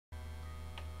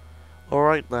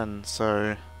Alright then,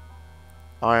 so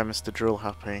I am Mr. Drill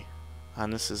Happy,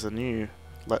 and this is a new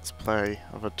Let's Play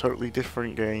of a totally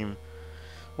different game.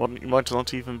 One you might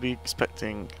not even be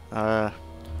expecting. I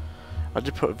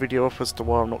did put a video up as to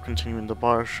why I'm not continuing the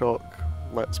Bioshock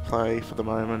Let's Play for the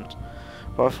moment,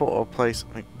 but I thought I'll play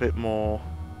something a bit more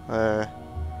that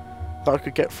I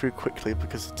could get through quickly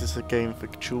because it is a game for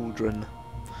children.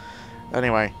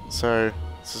 Anyway, so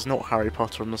this is not Harry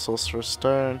Potter and the Sorcerer's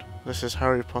Stone. This is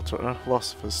Harry Potter and the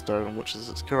Philosopher's Stone, which is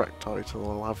its correct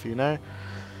title, I'll have you know.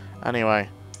 Anyway,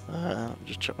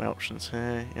 just check my options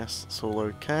here. Yes, it's all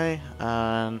okay.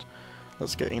 And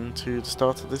let's get into the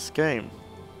start of this game.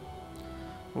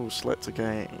 Oh, select a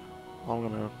game. I'm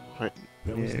gonna pick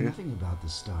There was new. nothing about the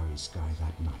starry sky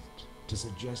that night to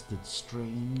suggest that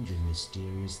strange and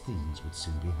mysterious things would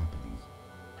soon be happening.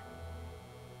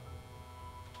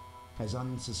 As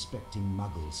unsuspecting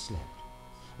muggles slept,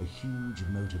 a huge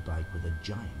motorbike with a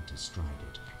giant astride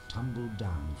it tumbled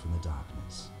down from the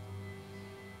darkness.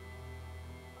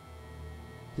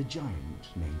 The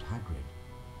giant, named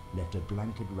Hagrid, left a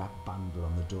blanket-wrapped bundle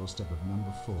on the doorstep of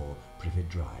number 4 Privet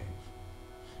Drive.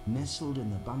 Nestled in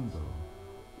the bundle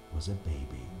was a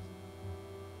baby.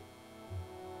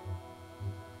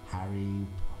 Harry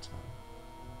Potter,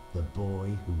 the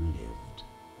boy who lived.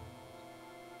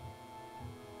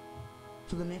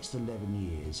 For the next 11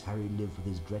 years, Harry lived with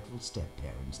his dreadful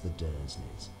step-parents, the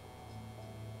Dursleys.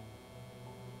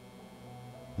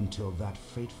 Until that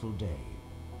fateful day,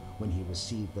 when he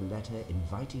received the letter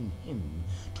inviting him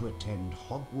to attend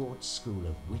Hogwarts School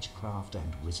of Witchcraft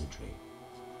and Wizardry.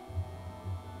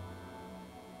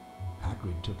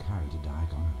 Hagrid took Harry to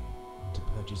Diagon to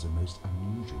purchase a most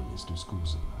unusual list of school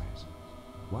supplies.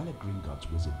 While at Gringotts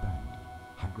Wizard Bank,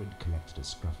 Hagrid collected a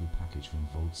scruffy package from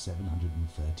Vault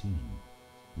 713,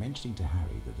 mentioning to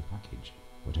Harry that the package,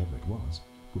 whatever it was,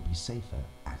 would be safer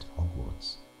at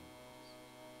Hogwarts.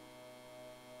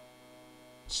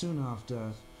 Soon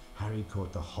after, Harry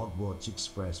caught the Hogwarts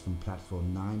Express from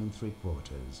platform 9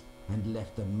 3/4 and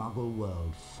left the Muggle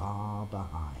world far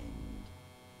behind.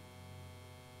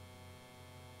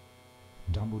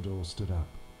 Dumbledore stood up.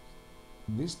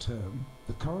 This term,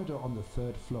 the corridor on the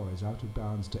 3rd floor is out of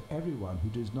bounds to everyone who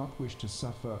does not wish to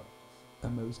suffer a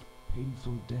most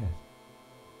painful death.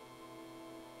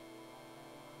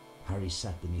 Harry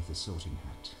sat beneath a sorting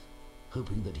hat,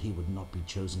 hoping that he would not be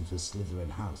chosen for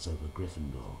Slytherin House over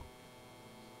Gryffindor.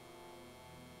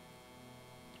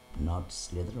 Not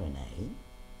Slytherin, eh?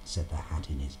 Said the hat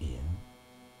in his ear.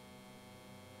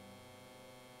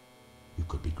 You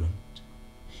could be great.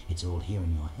 It's all here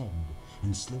in your head,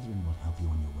 and Slytherin will help you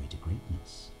on your way to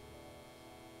greatness.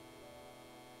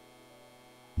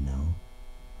 No?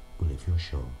 Well, if you're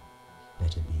sure,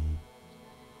 better be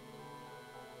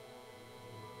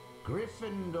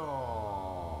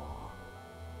Gryffindor!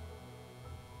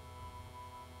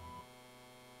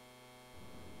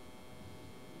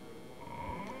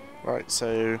 Right,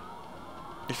 so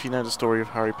if you know the story of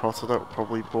Harry Potter, that would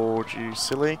probably bore you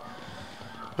silly,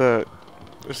 but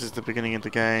this is the beginning of the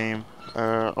game.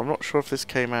 I'm not sure if this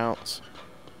came out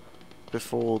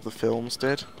before the films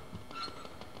did,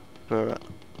 but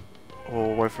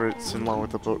or whether it's in line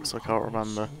with the books, I can't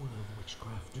remember.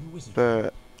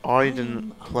 But I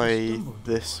didn't play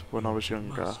this when I was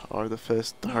younger. The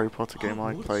first Harry Potter game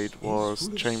I played was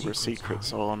Chamber of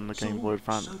Secrets on the Game Boy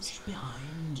Advance.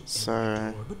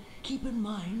 So,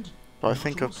 but I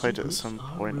think I've played it at some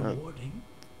point at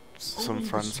some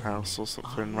friend's house or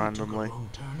something randomly.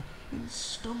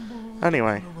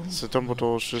 Anyway, so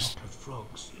Dumbledore's just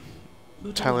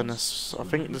telling us, I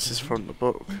think this is from the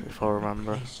book, if I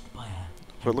remember.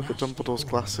 But look at Dumbledore's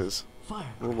glasses.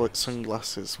 All like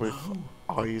sunglasses with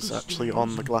eyes actually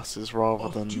on the glasses rather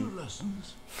than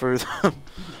through them.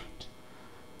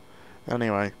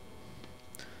 Anyway,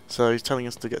 so he's telling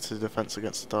us to get to the Defense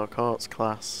Against the Dark Arts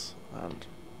class, and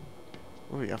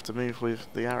you have to move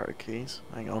with the arrow keys.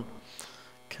 Hang on.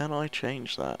 Can I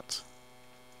change that?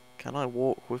 Can I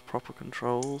walk with proper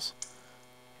controls?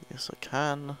 Yes, I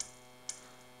can.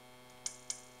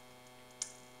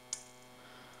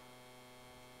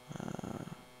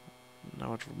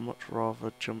 No, I'd much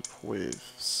rather jump with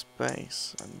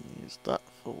space and use that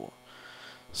for...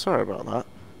 Sorry about that.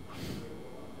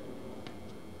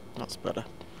 That's better.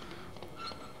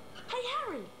 Hey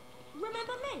Harry,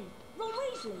 remember me, Ron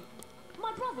Weasley?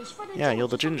 My brother's Fred and Yeah, George you're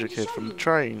the are coming ginger to kid show from the you.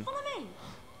 train. Follow me.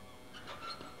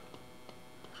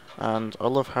 And I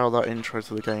love how that intro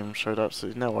to the game showed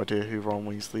absolutely no idea who Ron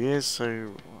Weasley is,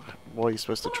 so why are you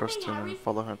supposed to trust him and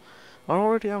follow him? I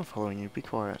already am following you, be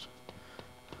quiet.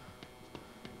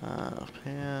 Up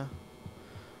here.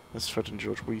 Is Fred and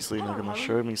George Weasley Hello, not going to Harry.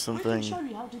 show me We something? can show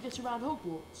you how to get around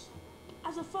Hogwarts.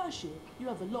 As a first year, you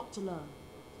have a lot to learn.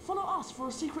 Follow us for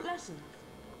a secret lesson.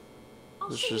 I'll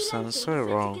This see just you sounds later so in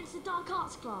Defense wrong. Against the Dark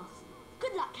Arts class.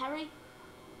 Good luck, Harry.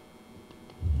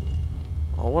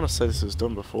 I want to say this was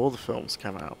done before the films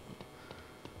came out,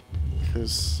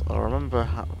 because I remember,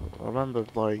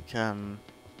 like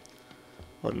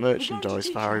merchandise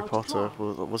for Harry Potter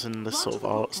was in this sort of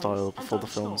art style before the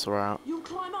films were out. You'll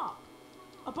climb up.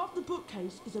 Above the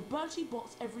bookcase is a Bertie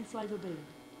Bott's every flavour bean.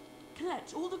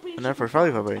 Collect all the beans An you every can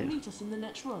find flavour bean? and meet us in the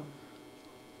next room.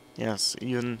 Yes,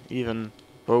 even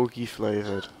bogey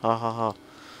flavoured. Ha ha ha.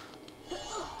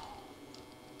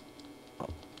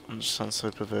 It just sounds so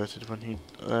perverted when he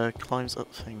climbs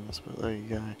up things, but there you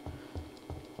go.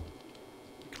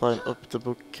 Climb up the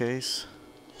bookcase.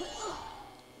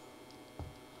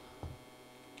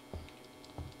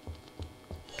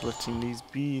 Collecting these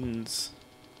beans.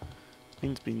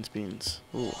 Beans.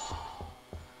 Ooh.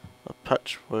 A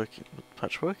patchwork.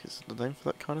 Patchwork is the name for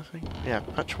that kind of thing? Yeah,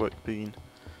 patchwork bean.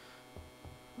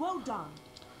 Well done.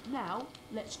 Now,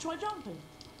 let's try jumping.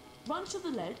 Run to the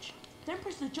ledge, then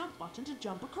press the jump button to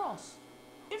jump across.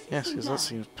 If you Yes, fall because down, that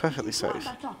seems perfectly you can safe. climb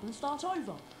back up and start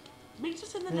over. Meet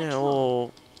us in the Yeah, next room.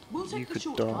 or We'll you take the could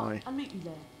shortcut die. and meet you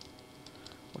there.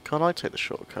 Why can't I take the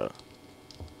shortcut?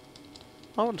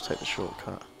 I want to take the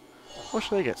shortcut. Why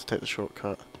should I get to take the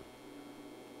shortcut?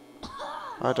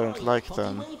 I don't like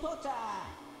them.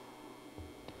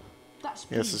 That's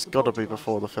Yes, Peeves it's the gotta be podcast.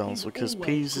 before the films, He's because always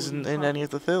Peeves causing isn't in trouble. any of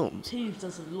the films. Peeves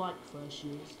doesn't like first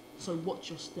years, so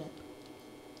watch your step.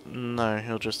 No,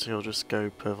 he'll just go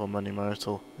Purple Money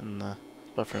Myrtle in the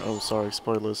bathroom. Oh, sorry,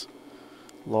 spoilers.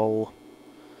 Lol.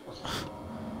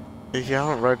 If you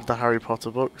haven't read the Harry Potter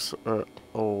books,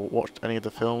 or watched any of the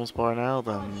films by now,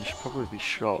 then you should probably be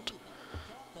shot.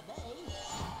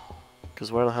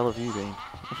 Because where the hell have you been?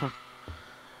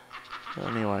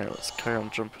 Anyway, let's carry on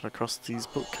jumping across these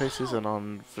bookcases and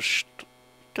on...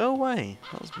 Go away!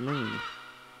 That was mean.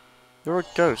 You're a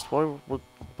ghost. Why would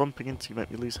bumping into you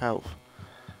make me lose health?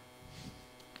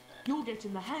 You're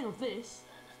getting the hang of this.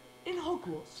 In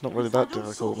Hogwarts, It's not really that all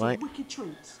difficult, sorts mate. of wicked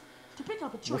treats. To pick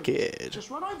up a treat, Wicked. just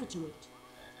run over to it.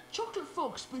 Chocolate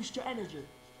frogs boost your energy.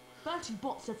 Bertie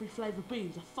Bott's every flavour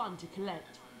beans are fun to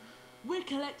collect. We're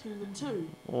collecting them too.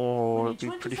 Oh, We it'd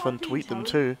need be pretty 25 fun to beans, eat them Harry.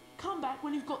 too. Come back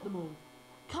when you've got them all.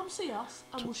 Come see us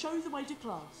and we'll show you the way to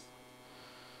class.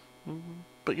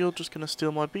 But you're just gonna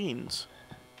steal my beans.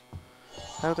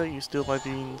 How dare you steal my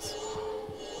beans?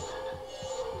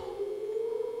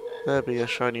 There be a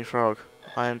shiny frog.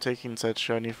 I am taking said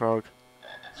shiny frog.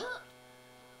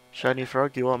 Shiny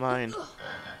frog, you are mine. I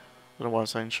don't know why I'm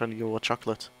saying shiny, you are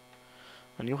chocolate.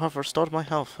 And you have restored my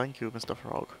health, thank you, Mr.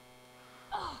 Frog.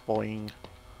 Boing.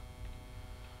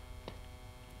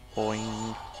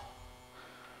 Boing.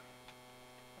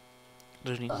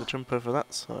 Don't need to jump over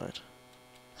that side.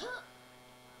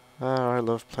 I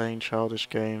love playing childish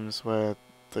games where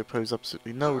they pose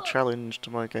absolutely no challenge to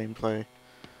my gameplay.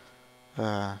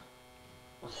 That'd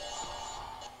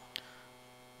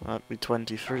be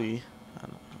 23,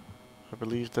 and I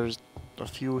believe there's a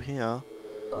few here.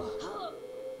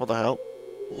 What the hell?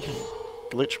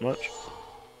 Glitch much?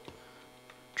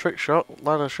 Trick shot,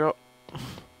 ladder shot.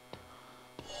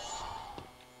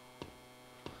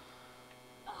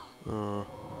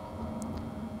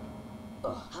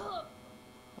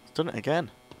 I've done it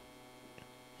again.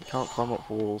 You can't climb up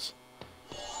walls.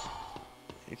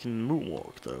 You can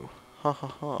moonwalk though. Ha ha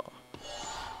ha.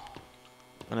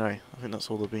 Anyway, I think that's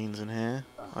all the beans in here.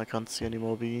 I can't see any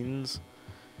more beans.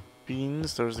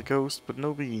 Beans, there's a ghost, but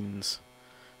no beans.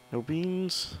 No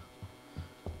beans.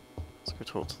 Let's go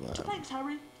talk to them. Thanks,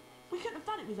 Harry. We couldn't have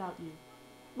done it without you.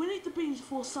 We need the beans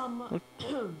for some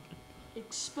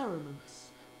experiments.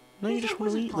 No, you Here's just a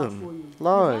want to wizard eat card them. for you. You've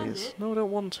earned Lies. it. No, I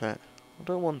don't want it. I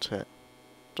don't want it.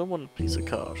 I don't want a piece of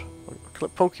card. I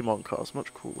collect Pokemon cards,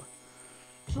 much cooler.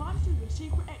 Climb through the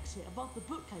secret exit above the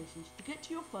bookcases to get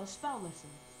to your first spell lesson.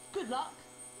 Good luck.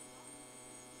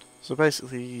 So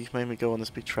basically, you made me go on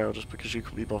this big trail just because you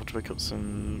couldn't be bothered to pick up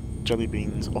some jelly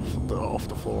beans off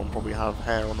the floor and probably have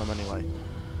hair on them anyway.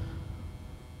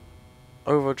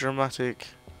 Over dramatic.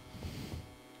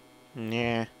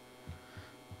 Yeah.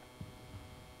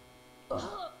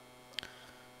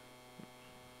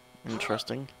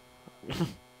 Interesting.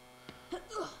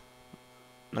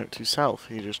 Note to self,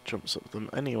 he just jumps up them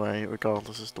anyway,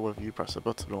 regardless as to whether you press a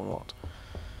button or not.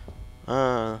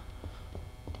 Well.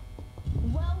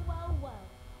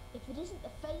 If it isn't the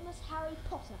famous Harry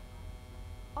Potter.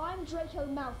 I'm Draco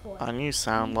Malfoy. And you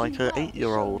sound like do an well to show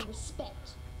 8-year-old. me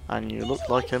respect. and you These look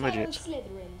are like my a fellow midget.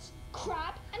 Slytherins,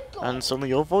 Crab and Goyle. And suddenly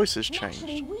your voice has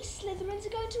Naturally, changed. we Slytherins are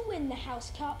going to win the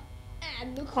House Cup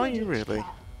and the Are you Quidditch really?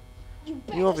 Cup. You You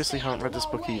better obviously stay haven't out read of this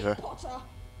our book way, either. Potter.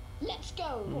 Let's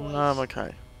go, boys. I'm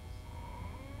okay.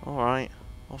 Alright,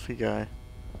 off you go.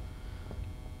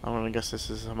 I'm gonna guess this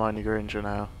is Hermione Granger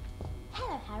now.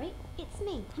 Hello, Harry. It's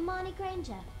me, Hermione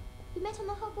Granger. We met on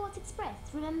the Hogwarts Express,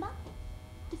 remember?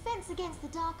 Defense against the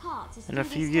dark arts is In a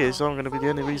through few this years, door. I'm gonna be the Follow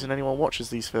only me. reason anyone watches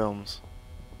these films.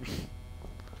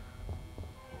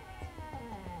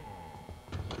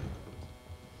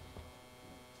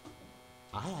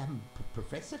 I am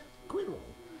Professor Quirrell.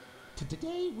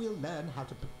 Today we'll learn how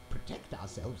to protect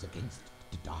ourselves against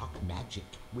dark magic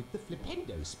with the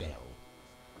Flipendo spell.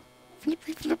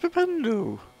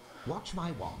 Flipendo! Watch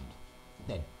my wand,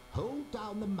 then hold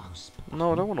down the mouse button.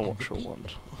 No, I don't want to and watch your repeat wand.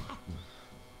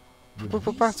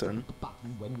 the pattern. Release Button? the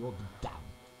button when you're done.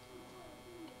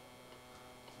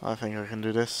 I think I can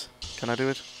do this. Can I do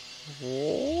it?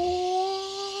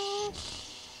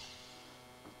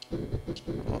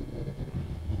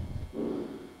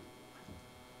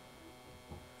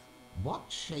 What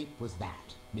shape was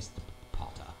that, Mr.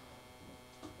 Potter?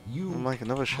 You I'll make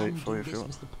another shape can for you do if you this,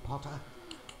 want. Mr. Potter.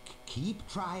 Keep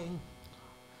trying.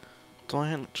 Do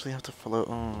I actually have to follow?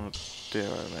 Oh dear,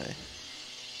 oh me.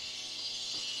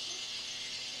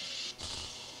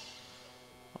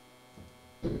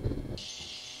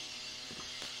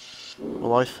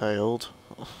 Well, I failed.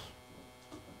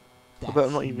 I bet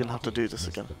I'm not even gonna have to do this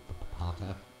again. Mr.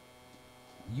 Potter.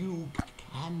 You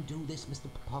can do this, Mr.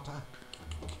 Potter.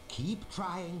 Keep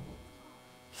trying.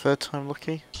 Third time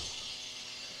lucky?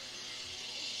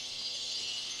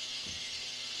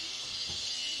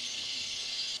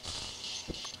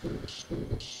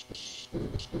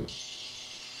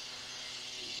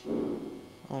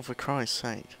 Oh, for Christ's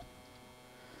sake.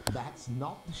 That's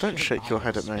not the Don't shape shake your I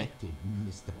head at me. expected,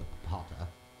 Mr. Potter.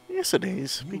 Yes it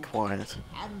is. Be You quiet.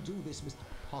 can do this, Mr.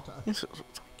 Potter. Yes,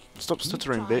 stop Keep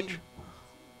stuttering, trying. bitch.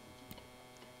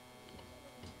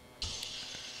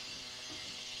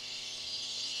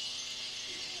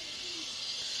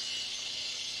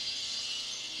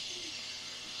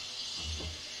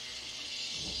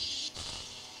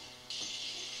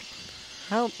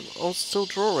 How? I was still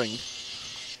drawing.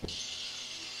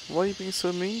 Why are you being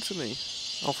so mean to me?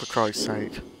 Oh, for Christ's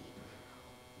sake.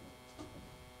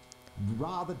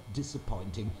 Rather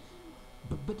disappointing.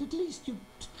 But at least you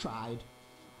tried.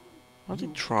 I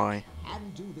did try.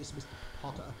 And do this, Mr.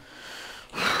 Potter.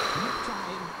 Keep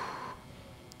trying.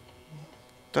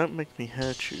 Don't make me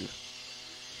hurt you.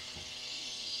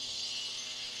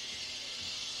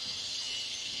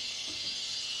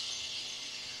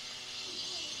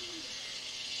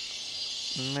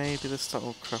 Maybe this time.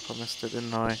 Oh crap, I missed it,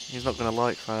 didn't I? He's not gonna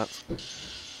like that.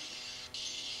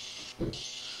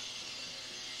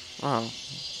 Oh.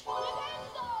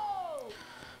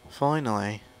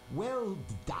 Finally. Well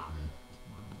done.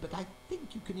 But I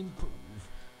think you can improve.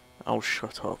 Oh,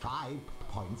 shut up. 5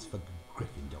 points for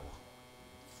Gryffindor.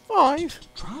 5?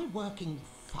 Try working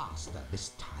faster this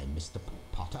time, Mr.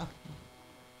 Potter.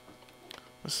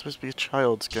 This is supposed to be a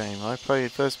child's game. I play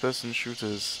first-person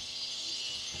shooters.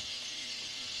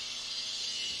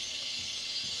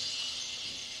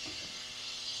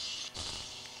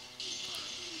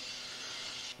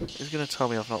 He's gonna tell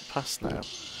me I've not passed now.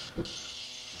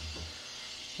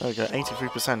 There we go,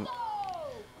 83%.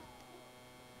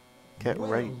 Get Well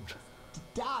raped.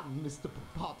 done, Mr.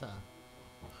 Potter.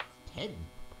 10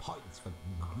 points for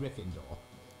Gryffindor.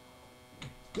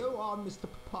 Go on, Mr.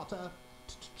 Potter.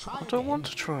 Try I don't again. want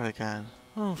to try again.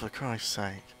 Oh, for Christ's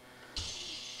sake.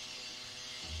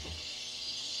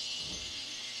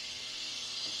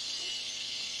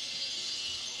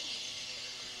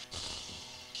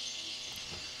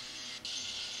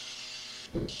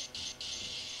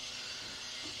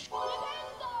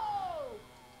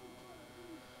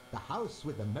 The house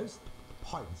with the most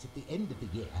points at the end of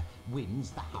the year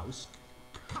wins the house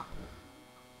cup.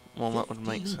 Well, that would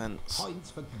make 15 sense.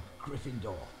 Points for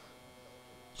Gryffindor.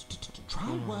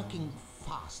 Try working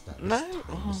faster this No, time,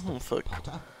 oh, Mr. fuck.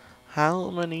 Potter. How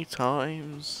many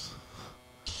times?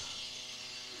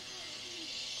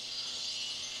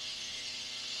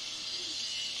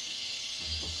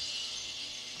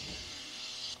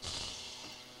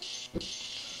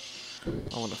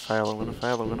 I'm gonna fail, I'm gonna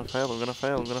fail, I'm gonna fail, I'm gonna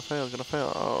fail, I'm gonna fail, I'm gonna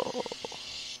fail. Oh.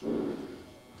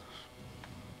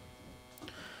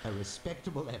 A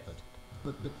respectable effort,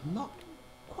 but not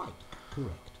quite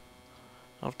correct.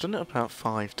 I've done it about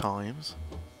 5 times.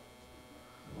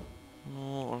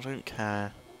 Oh, I don't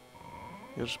care.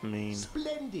 You're just mean.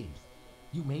 Splendid!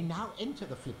 You may now enter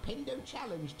the Flipendo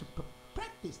challenge to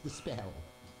practice the spell.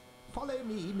 follow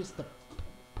me, Mr.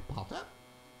 Potter?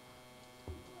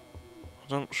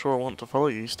 I'm not sure I want to follow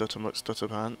you, Stuttermuck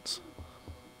Stutterpants.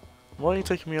 Why are you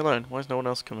taking me alone? Why is no one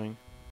else coming?